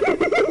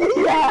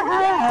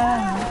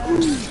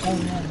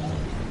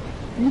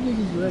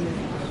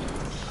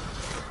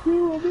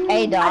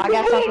 hey, dog, I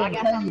got something to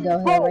tell you,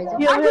 though.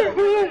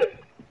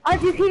 I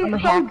just hit I'm a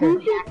so hacker.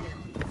 decent.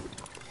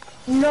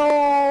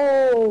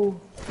 No.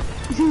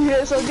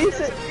 Yeah, so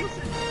decent.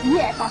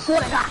 Yes, I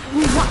swear to God. I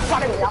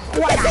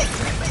swear to God.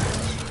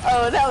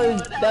 Oh, that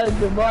was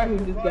the bar who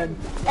just got.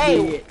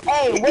 Hey,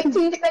 wait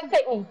till you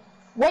spectate me.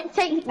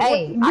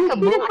 Hey, I can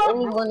boot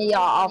any one of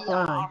y'all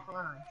offline.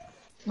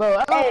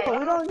 Bro, Hey. we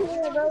don't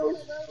care, bro.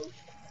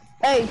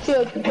 Hey,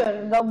 chill.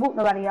 Don't boot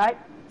nobody, alright?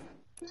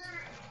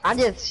 I'm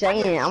just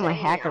saying, I'm a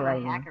hacker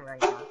right now.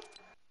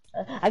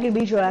 I can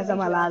beat your ass on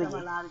my lobby.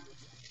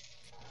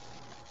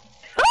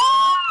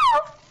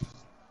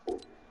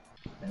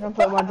 I'm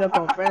putting my jump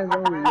on friends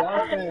only.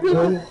 Y'all friends.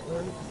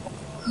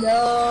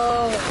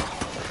 No.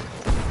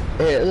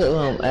 Hey, look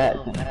where I'm at.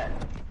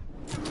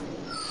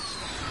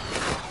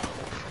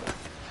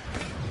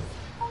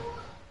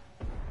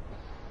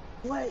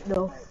 What?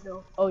 No.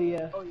 Oh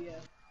yeah. Oh, yeah.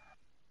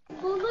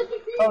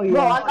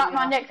 Bro, I got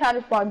my next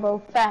hottest spot, bro.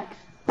 Facts.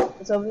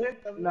 It's over here?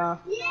 Nah.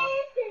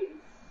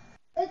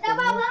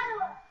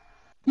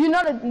 You know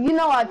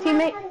our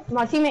teammate?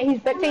 My teammate, he's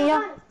spectating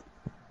y'all?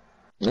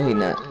 No, he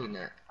not.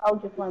 I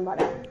was just wondering about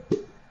that.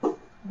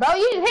 Bro,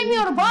 you just hit me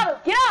on the bottom.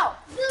 Get out!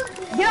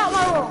 Get out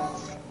my room.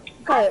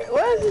 Okay,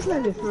 where is this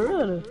nigga for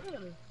real?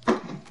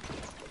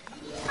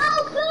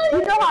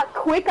 You know how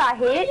quick I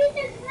hit?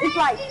 It's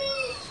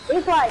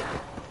like,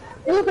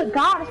 it was a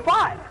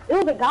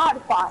god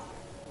spot.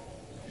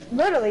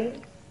 Literally.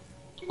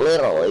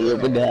 Literally,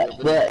 look at that.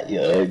 But,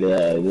 yeah,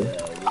 God.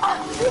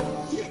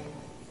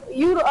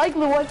 You the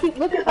ugly one, keep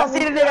looking for me. I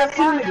see the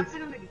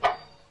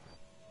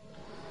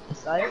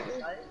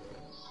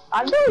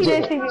I knew you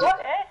didn't see me.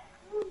 What?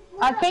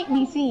 I can't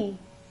be seen.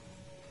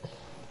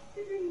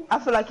 I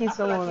feel like he's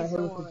someone like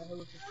him.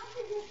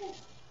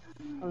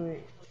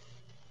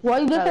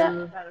 What you just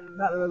said?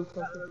 Not really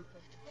close.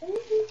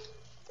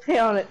 He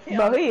on it.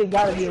 Bro, he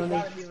gotta be on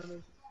this.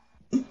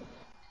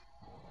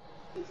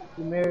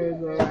 The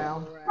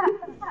merry-go-round.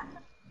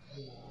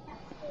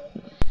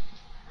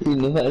 You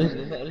know how this?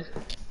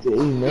 You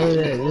know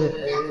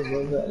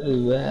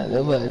that?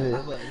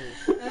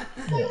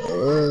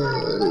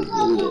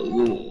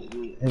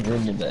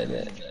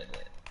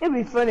 It'd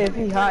be funny if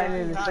he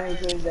hiding in the same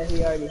place that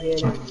he already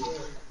hid in.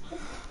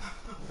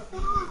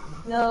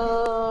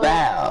 No.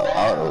 Bow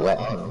all the way.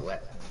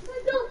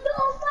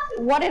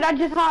 What did I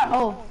just hide?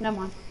 Oh, never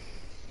mind.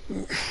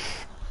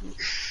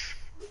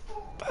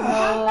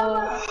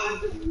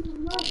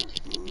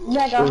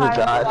 Mega Who's hide.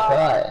 God's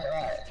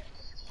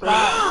spot?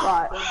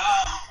 Spot.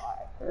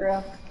 For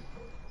real.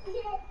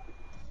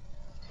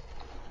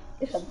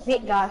 It's a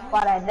big guy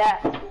spot at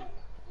that.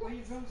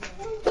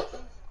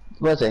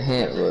 What's a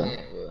hint, bro?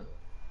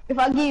 If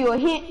I give you a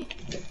hint.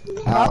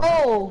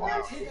 Oh,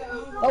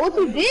 what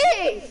you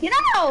did? Get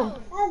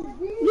out!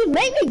 You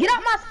made me get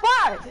out my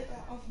spot.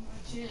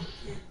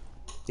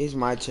 This is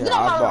my chair. Get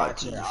out I my bought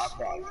these.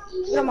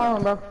 Get out my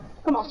room, bro.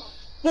 Come on.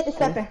 Get the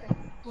stepping. Get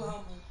the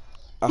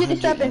 100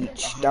 stepping.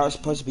 each. That was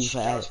supposed to be for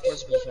Alex.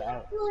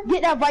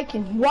 Get that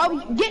Viking.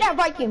 Get that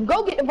Viking.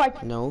 Go get the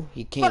Viking. No,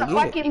 he Put can't a get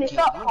Viking it. this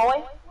up,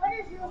 boy.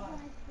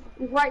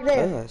 It's right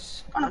there.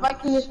 Yes. Put a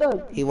Viking this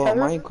up. He want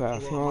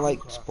Minecraft. He don't like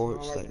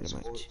sports like that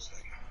much.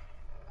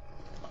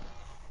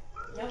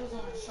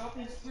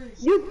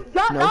 You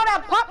got all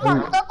that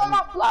popcorn stuff on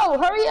my floor.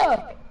 Hurry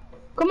up.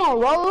 Come on,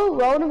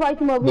 roll the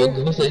Viking over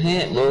here. What's a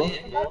hint, bro?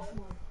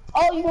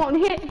 Oh, you want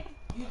to hit?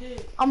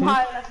 I'm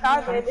high in the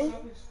sky, baby.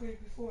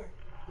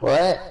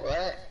 What?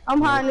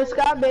 I'm high in the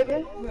sky,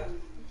 baby.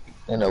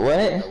 In the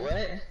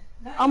what?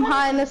 I'm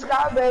high in the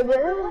sky, baby.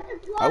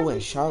 I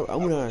went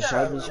on a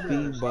sharping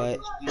speed, but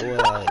it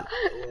was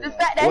The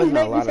fact that he wasn't a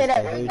made me lot say of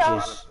that stuff. It three was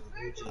times.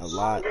 just a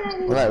lot.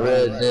 What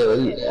Red Dead? Where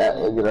you at?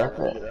 Look it up.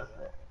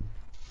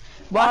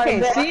 But I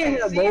can't see him,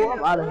 bro.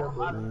 I'm out of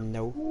here.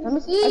 No. Let me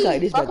see. I got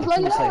this back in Fuck,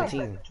 play it out.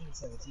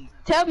 2017.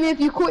 Tell me if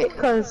you quit,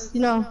 cause you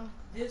know.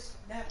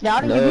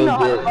 Y'all didn't No, give me no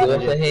give hard.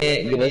 us a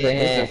hint. Give us a It's the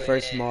hint.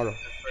 first model.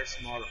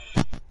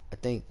 I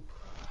think.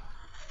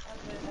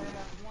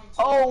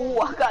 Oh,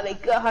 I got a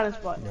good hunting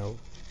spot. No.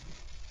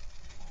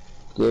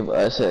 Give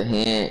us a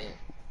hint.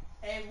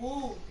 Hey,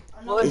 Woo.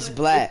 It's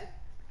black.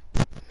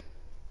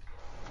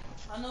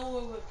 I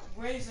know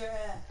where Razor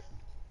at.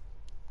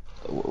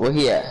 Where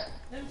he at?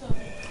 Let me talk to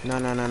you. No.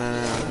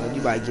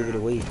 You about to give it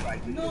away.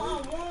 No, I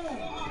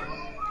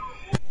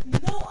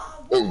won't. No, I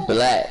won't. It's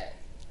black.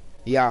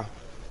 Yeah.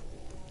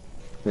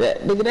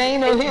 That nigga, they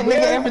ain't no hint.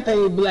 Nigga, everything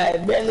is black.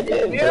 That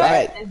nigga is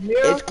black.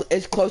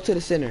 It's close to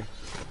the center.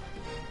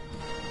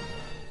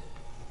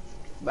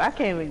 But I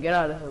can't even get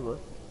out of here, bro.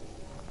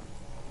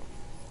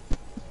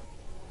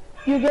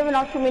 You giving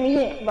out too many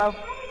hints, bro.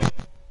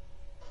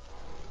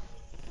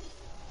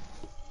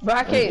 But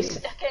I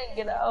can't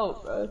get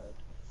out, bro.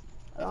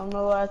 I don't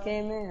know where I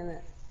came in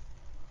at.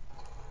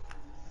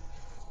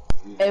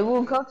 Hey,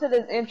 we'll come to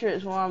this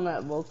entrance where I'm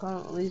at, bro. Come,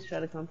 at least try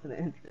to come to the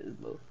entrance,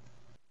 bro.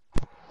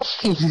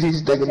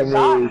 He's stuck in the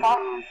maze.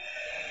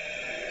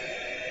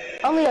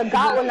 Only a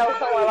god would know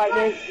somewhere like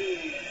this.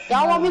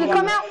 Y'all want me to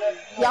come out?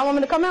 Y'all want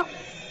me to come out?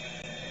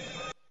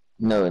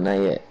 No, not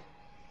yet.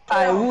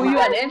 Alright, Woo, you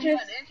at the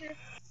entrance?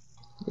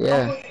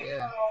 Yeah.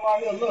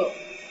 Look.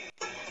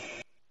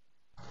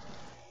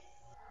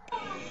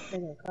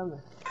 They're coming.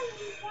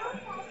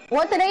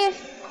 What today is?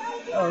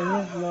 Oh,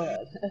 yes,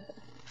 Lord.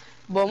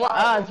 But my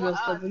eyes were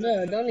slipping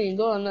up. Don't even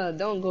go in there.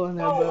 Don't go in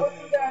there, bro.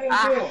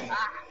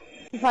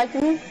 You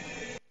fighting me?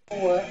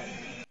 What?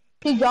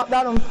 He dropped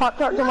out and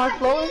popped out to my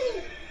floor.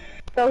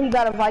 So he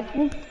got a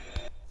Viking.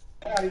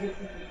 I gotta get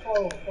some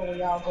clothes so when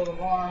y'all go to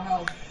Lauren's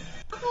house.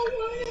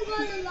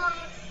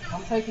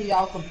 I'm taking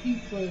y'all some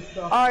pizza and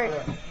stuff. Alright,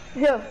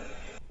 here.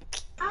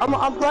 I'm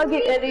gonna unplug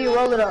it and then you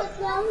roll it up.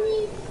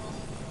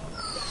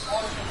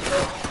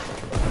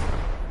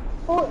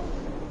 Oh.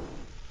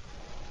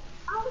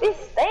 It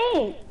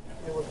stinks.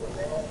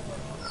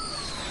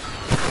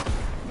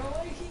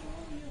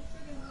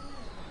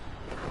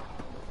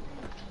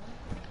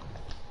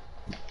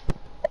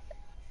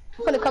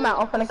 I'm finna come out.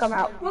 I'm finna come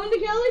out. Go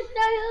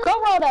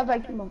roll that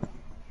vacuum up.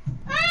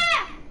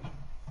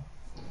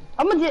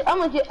 I'm gonna just. I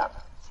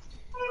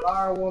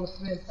wanna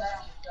spend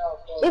time with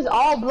y'all. It's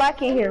all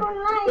black in here.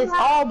 It's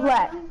all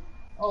black.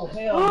 Oh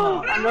hell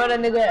no! I know that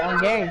nigga on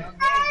game.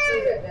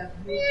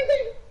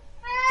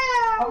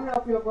 Hurry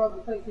up, your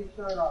brother, take his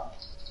shirt off.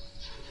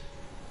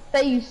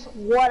 Say you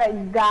swear to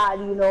God,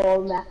 you know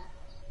all that.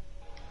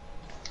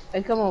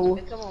 Hey, come on, Woo.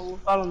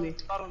 Follow me.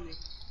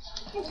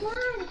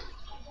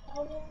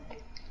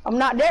 I'm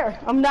not there.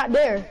 I'm not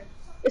there.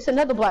 It's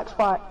another black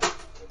spot.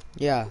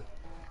 Yeah.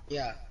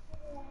 Y'all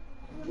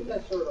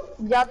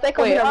think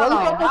I'm gonna roll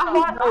up this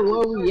spot? Oh,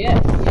 where we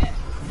at?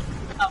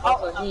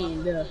 Oh, he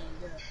ain't there.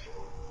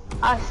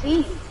 I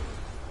see.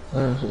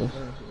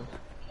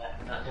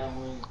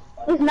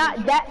 It's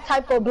not that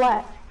type of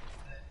black.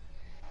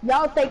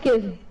 Y'all think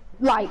it's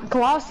like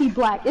glossy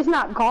black. It's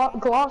not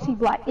glossy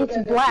black. It's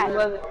black.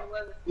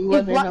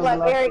 It's black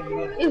like Eric.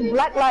 It's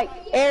black like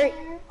Eric.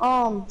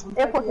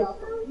 Air Force.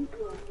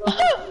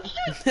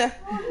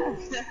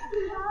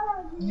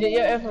 Yeah,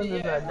 your efforts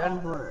are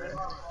done for.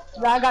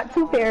 I got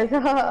 2 pairs.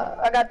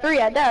 I got 3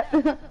 at that.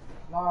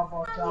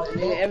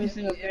 Yeah, every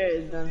single pair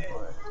is done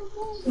for.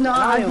 No,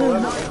 I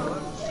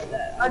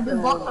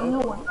just bought a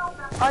new one.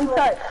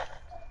 Untouched.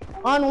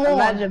 Unworn.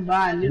 Imagine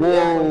buying new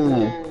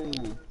Whoa.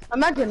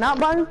 Imagine not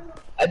buying.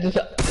 I just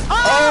shot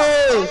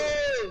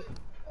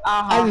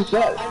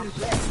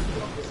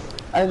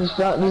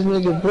this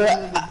nigga, bro.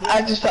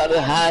 I just shot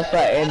the high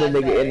spot and the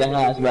nigga in the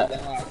high spot.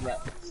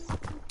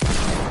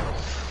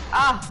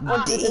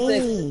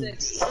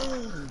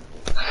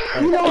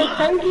 You know what's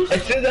crazy?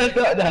 As soon as I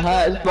shot the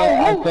high spot,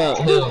 I found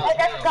him.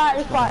 That's a god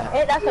spot.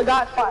 That's a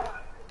god spot.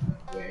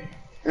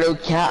 No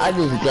count, I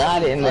just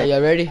got it. And Are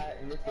y'all ready?